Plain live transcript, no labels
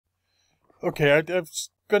Okay, I've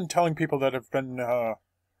been telling people that have been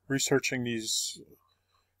researching these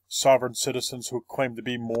sovereign citizens who claim to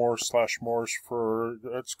be Moorish for,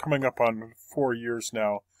 it's coming up on 4 years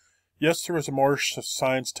now. Yes, there is a Moorish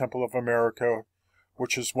Science Temple of America,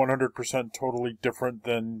 which is 100% totally different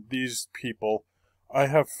than these people. I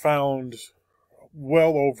have found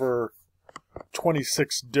well over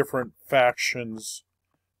 26 different factions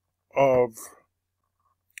of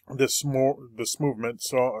this movement.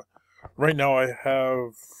 So right now I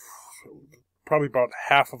have probably about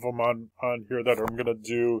half of them on here that I'm gonna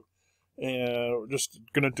do, and just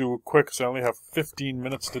gonna do quick because I only have 15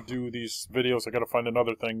 minutes to do these videos. I gotta find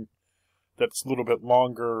another thing that's a little bit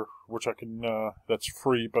longer, which I can that's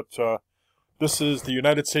free. But this is the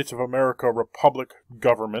United States of America Republic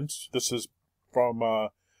government. This is from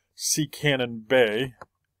Sea Cannon Bay,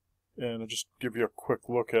 and I'll just give you a quick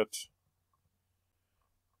look at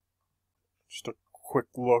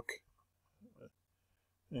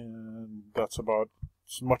and that's about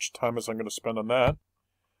as much time as I'm going to spend on that.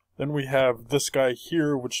 Then we have this guy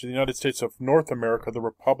here, which is the United States of North America, the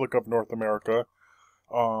Republic of North America.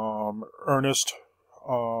 Ernest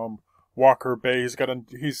Walker Bay.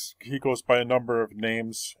 He goes by a number of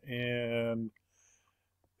names, and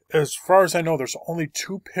as far as I know, there's only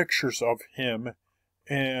 2 pictures of him.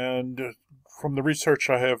 And from the research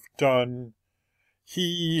I have done,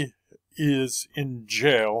 he is in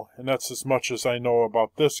jail, and that's as much as I know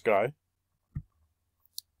about this guy.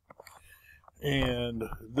 And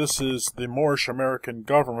this is the Moorish American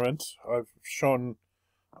government. I've shown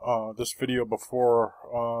this video before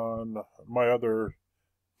on my other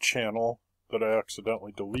channel that I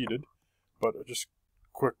accidentally deleted, but just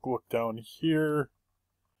quick look down here,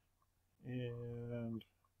 and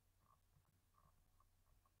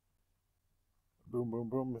boom, boom,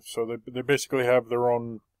 boom. So they basically have their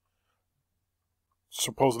own,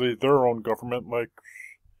 supposedly their own government, like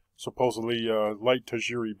supposedly Light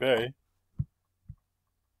Tajiri Bay.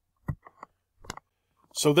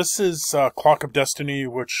 So this is Clock of Destiny,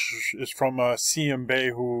 which is from CM Bay,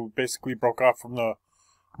 who basically broke off from the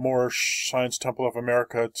Moorish Science Temple of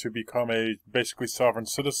America to become a basically sovereign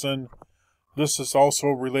citizen. This is also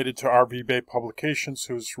related to RV Bay Publications,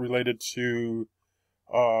 who's related to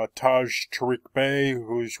Taj Tariq Bay,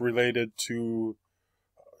 who's related to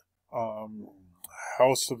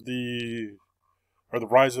House of the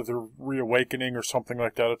Rise of the Reawakening, or something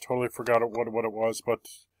like that. I totally forgot what it was, but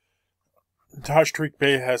Taj Tariq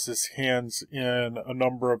Bay has his hands in a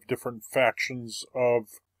number of different factions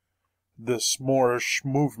of this Moorish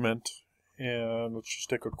movement, and let's just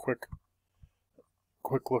take a quick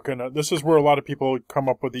look in it. This is where a lot of people come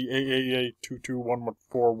up with the AAA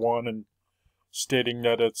 221141 and stating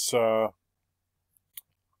that it's that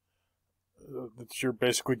you're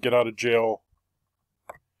basically get out of jail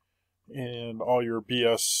and all your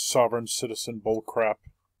BS sovereign citizen bullcrap.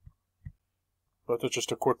 But that's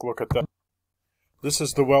just a quick look at that. This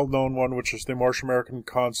is the well-known one, which is the Moorish American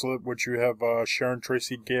Consulate, which you have Sharon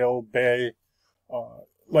Tracy Gale Bay,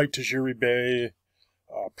 Light Tajiri Bay,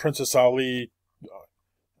 Princess Ali,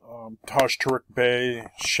 Taj Tariq Bay,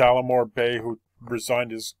 Shalimar Bay, who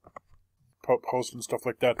resigned his post and stuff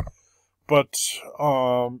like that. But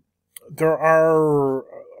there are,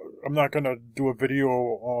 I'm not going to do a video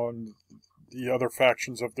on the other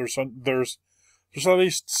factions. There's at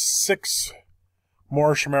least 6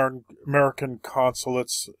 Moorish American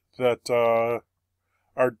consulates that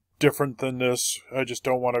are different than this. I just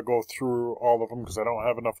don't want to go through all of them because I don't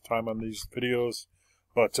have enough time on these videos.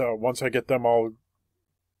 But once I get them, I'll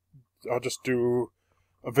just do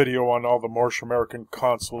a video on all the Moorish American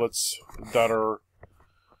consulates that are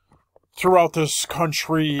throughout this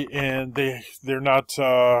country, and they're not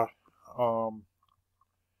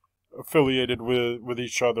affiliated with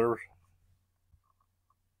each other.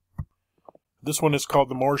 This one is called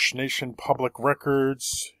the Moorish Nation Public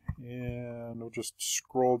Records, and we'll just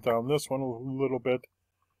scroll down this one a little bit.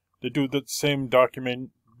 They do the same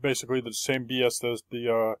document, basically the same BS as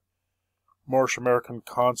the Moorish American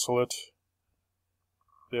Consulate.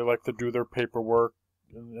 They like to do their paperwork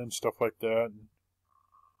and stuff like that.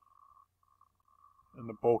 And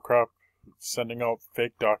the bullcrap, sending out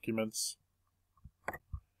fake documents.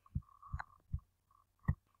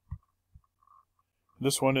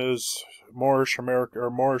 This one is Moorish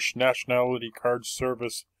Moorish Nationality Card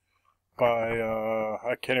Service by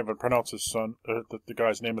I can't even pronounce his son, the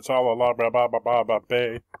guy's name. It's Allah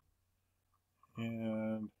Bay,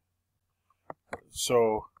 and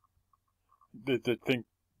so they think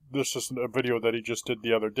this is a video that he just did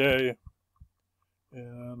the other day.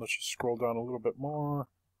 And let's just scroll down a little bit more.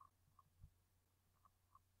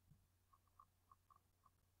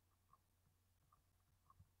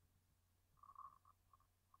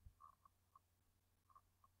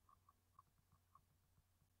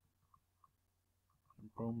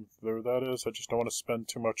 Boom, there that is. I just don't want to spend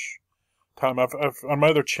too much time. I've on my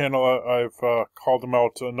other channel, I've called him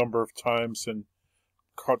out a number of times and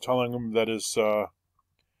telling him that his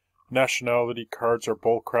nationality cards are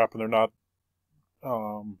bullcrap and they're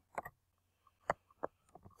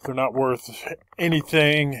not worth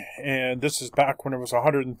anything. And this is back when it was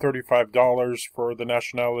 $135 for the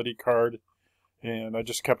nationality card, and I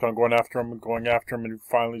just kept on going after him, and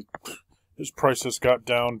finally his prices got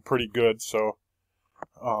down pretty good. So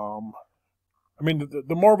I mean,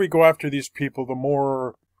 the more we go after these people, the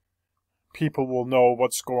more people will know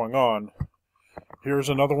what's going on. Here's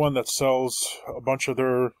another one that sells a bunch of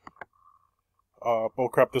their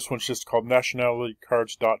bullcrap. This one's just called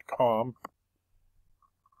nationalitycards.com.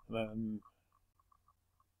 Then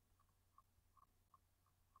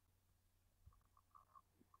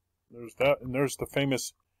there's that, and there's the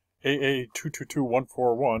famous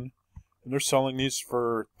AA222141, and they're selling these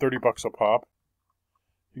for $30 a pop.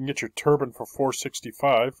 You can get your turban for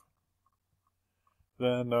 $4.65.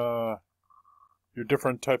 Then your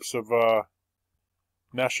different types of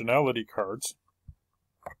nationality cards.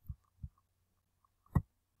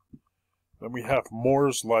 Then we have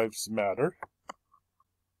Moors Lives Matter.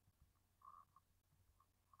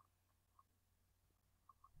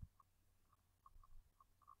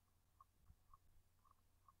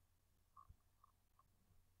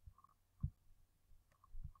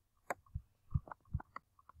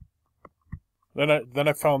 Then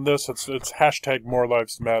I found this. It's hashtag More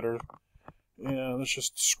Lives Matter. And let's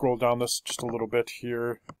just scroll down this just a little bit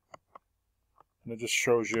here, and it just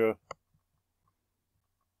shows you.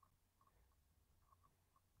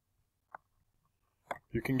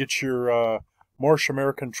 You can get your Moorish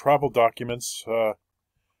American travel documents for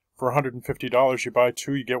 $150. You buy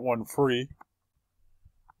two, you get one free.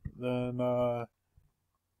 Then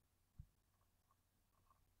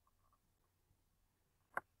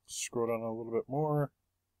scroll down a little bit more.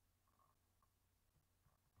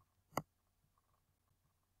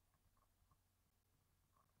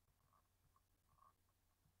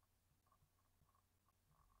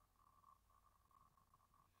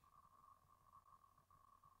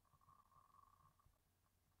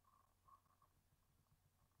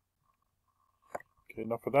 Okay,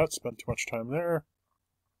 enough of that. Spent too much time there.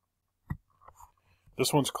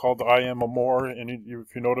 This one's called I Am a Moor, and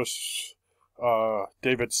if you notice,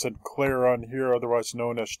 David Sinclair on here, otherwise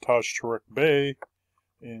known as Taj Turek Bey,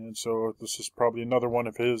 and so this is probably another one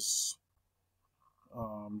of his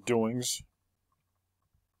doings.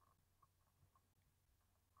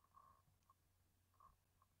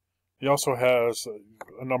 He also has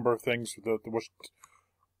a number of things, the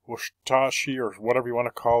Washtashi, or whatever you want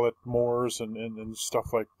to call it, Moors and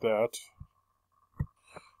stuff like that.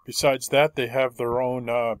 Besides that, they have their own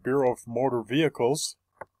Bureau of Motor Vehicles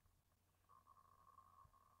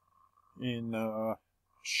in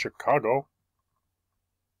Chicago.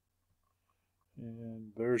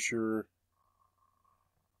 And there's your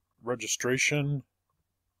registration.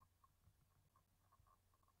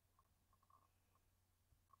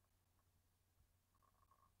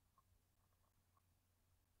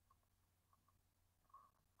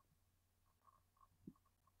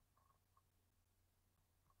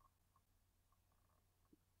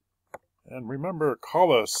 And remember,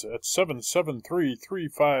 call us at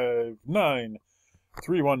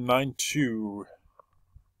 773-359-3192.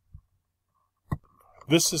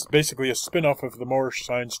 This is basically a spin-off of the Moorish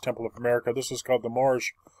Science Temple of America. This is called the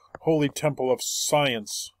Moorish Holy Temple of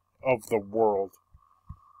Science of the World.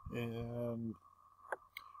 And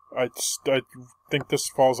I think this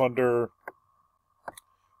falls under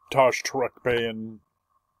Taj Turek Bey and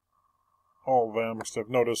all of them, because I've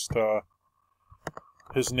noticed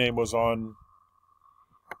his name was on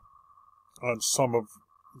some of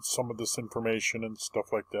this information and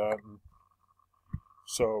stuff like that. And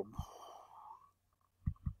so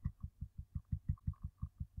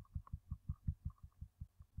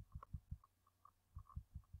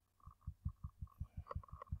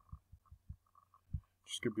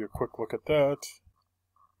just give you a quick look at that.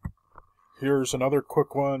 Here's another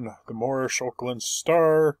quick one, the Moorish Oakland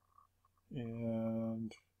Star,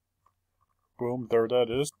 and boom, there that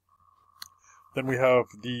is. Then we have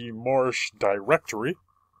the Moorish Directory.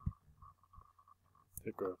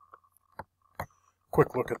 Take a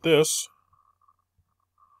quick look at this.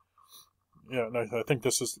 Yeah, and I think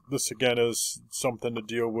this again is something to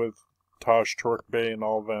deal with Taj Turek Bey and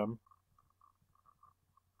all of them.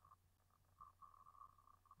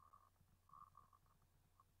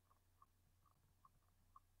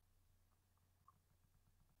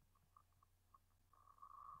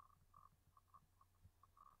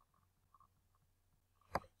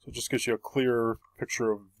 So it just gives you a clear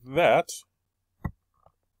picture of that.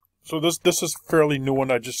 So this is a fairly new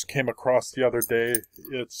one I just came across the other day.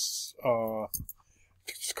 It's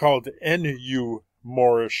called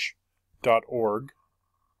numoorish.org.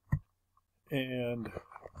 And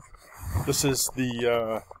this is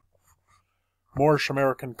the Moorish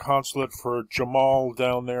American Consulate for Jamal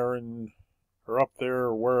down there or up there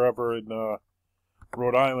or wherever in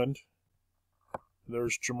Rhode Island.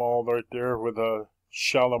 There's Jamal right there with a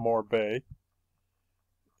Shalimar Bay.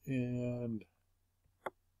 And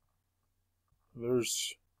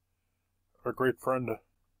there's our great friend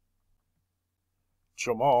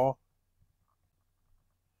Jamal.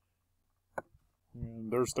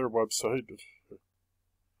 And there's their website.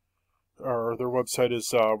 Their website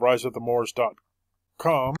is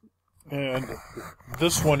riseofthemoors.com. And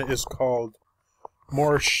this one is called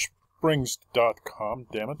moorishsprings.com.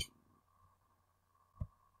 Damn it.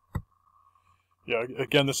 Yeah,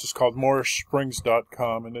 again, this is called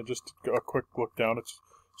moorishsprings.com, and just a quick look down. This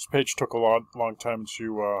page took a long time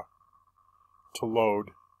to load,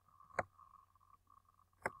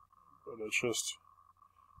 but it's just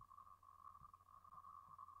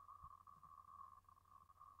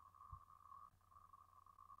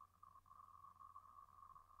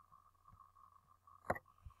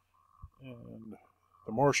and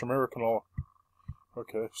the Moorish American.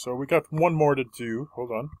 Okay, so we got one more to do. Hold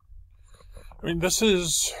on. I mean, this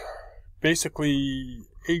is basically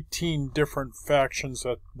 18 different factions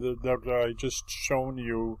that I just shown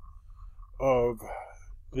you of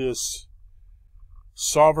this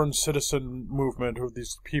sovereign citizen movement, who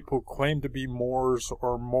these people claim to be Moors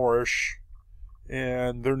or Moorish,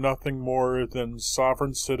 and they're nothing more than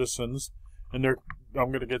sovereign citizens. And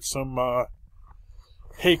I'm going to get some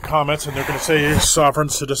hate comments, and they're going to say sovereign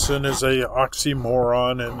citizen is a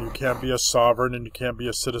oxymoron, and you can't be a sovereign and you can't be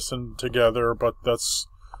a citizen together. But that's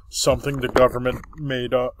something the government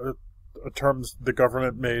made up, terms the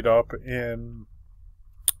government made up, and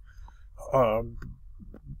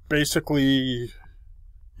basically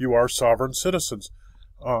you are sovereign citizens.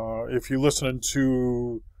 If you listen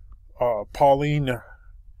to Pauline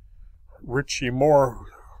Ritchie Moore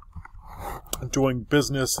doing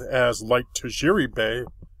business as Light Tajiri Bey,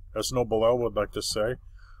 as Noble L would like to say,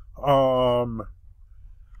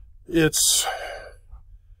 it's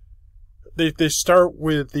they start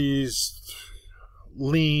with these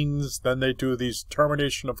liens, then they do these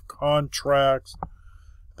termination of contracts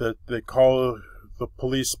that they call the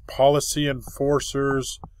police policy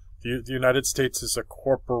enforcers. The United States is a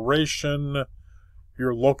corporation.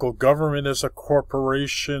 Your local government is a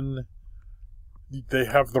corporation. They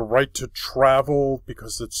have the right to travel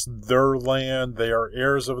because it's their land. They are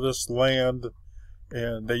heirs of this land,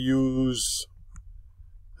 and they use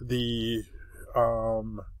the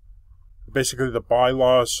basically the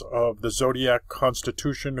bylaws of the Zodiac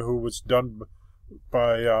Constitution, who was done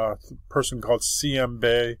by a person called C.M.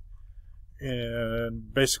 Bay,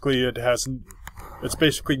 and basically it's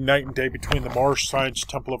basically night and day between the Moorish Science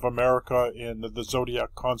Temple of America and the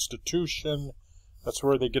Zodiac Constitution. That's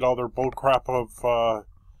where they get all their bullcrap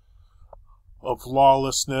of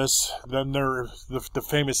lawlessness. Then the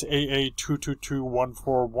famous AA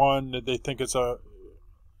 222141. They think it's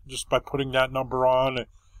just by putting that number on, it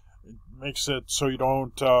makes it so you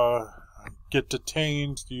don't get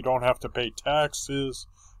detained. You don't have to pay taxes.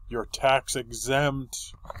 You're tax exempt.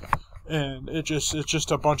 And it's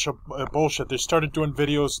just a bunch of bullshit. They started doing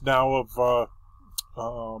videos now of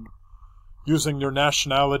using their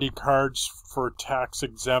nationality cards for tax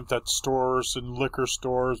exempt at stores and liquor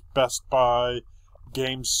stores, Best Buy,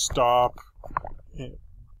 GameStop,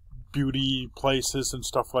 beauty places and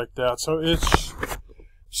stuff like that. So it's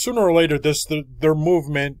sooner or later their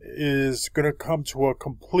movement is going to come to a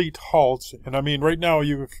complete halt. And I mean, right now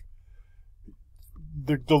the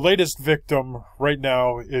latest victim right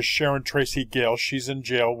now is Sharon Tracy Gale. She's in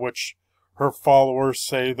jail, which her followers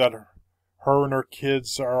say that her and her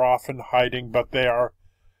kids are often hiding, but they're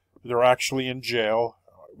actually in jail.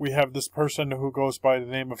 We have this person who goes by the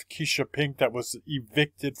name of Keisha Pink that was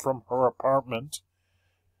evicted from her apartment.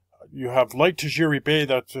 You have Light Tajiri Bey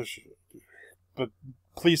that the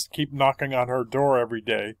police keep knocking on her door every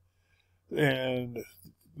day. And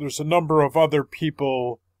there's a number of other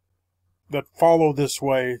people that follow this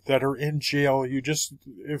way that are in jail.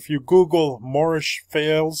 If you Google Moorish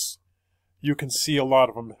fails, you can see a lot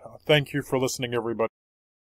of them. Thank you for listening, everybody.